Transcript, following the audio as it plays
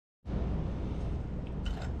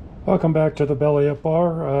Welcome back to the Belly Up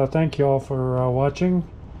Bar. Thank you all for watching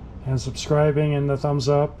and subscribing and the thumbs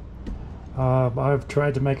up. I've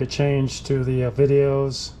tried to make a change to the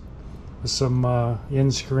videos with some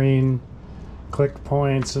in-screen click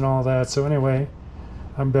points and all that. So anyway,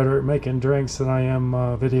 I'm better at making drinks than I am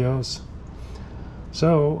videos.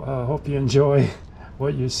 So hope you enjoy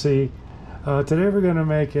what you see. Today we're going to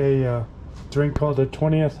make a drink called the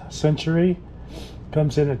 20th Century.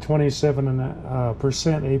 Comes in at 27%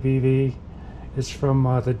 ABV. It's from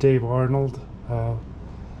the Dave Arnold,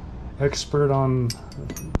 expert on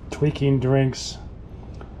tweaking drinks,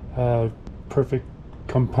 perfect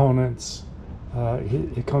components.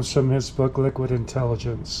 It comes from his book Liquid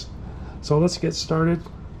Intelligence. So let's get started.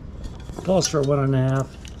 Calls for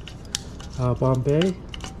 1.5 Bombay,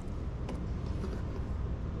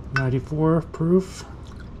 94 proof.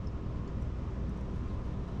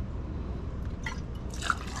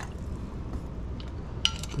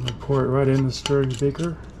 I'm going to pour it right in the stirring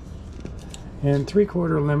beaker. And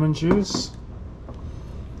 3/4 lemon juice,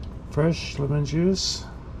 fresh lemon juice.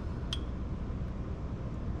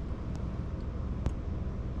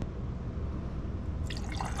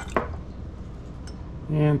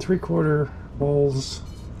 And 3/4 Bols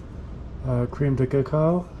crème de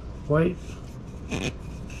cacao, white.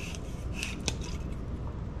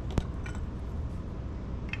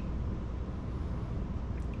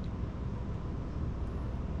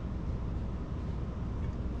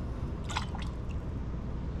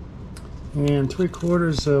 And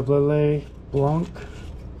 3/4 of Lillet Blanc.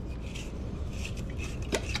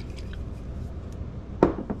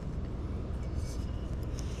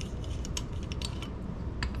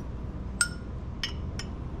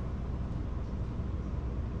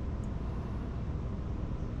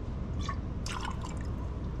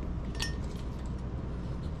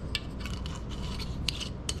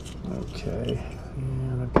 Okay,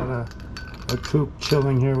 and I've got a coupe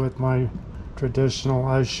chilling here with my traditional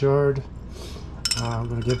ice shard. I'm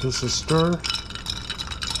going to give this a stir.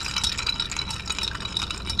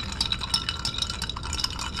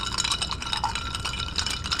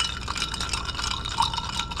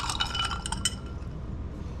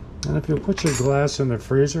 And if you put your glass in the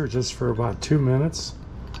freezer just for about 2 minutes,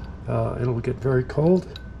 it'll get very cold.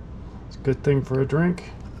 It's a good thing for a drink.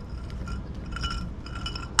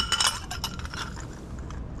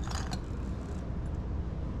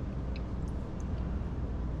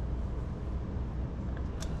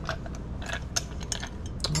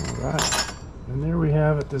 Alright, and there we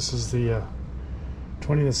have it. This is the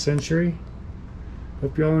 20th century.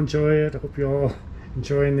 Hope you all enjoy it. Hope you all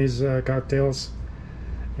enjoying these cocktails,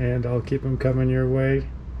 and I'll keep them coming your way.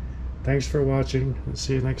 Thanks for watching, and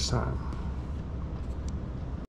see you next time.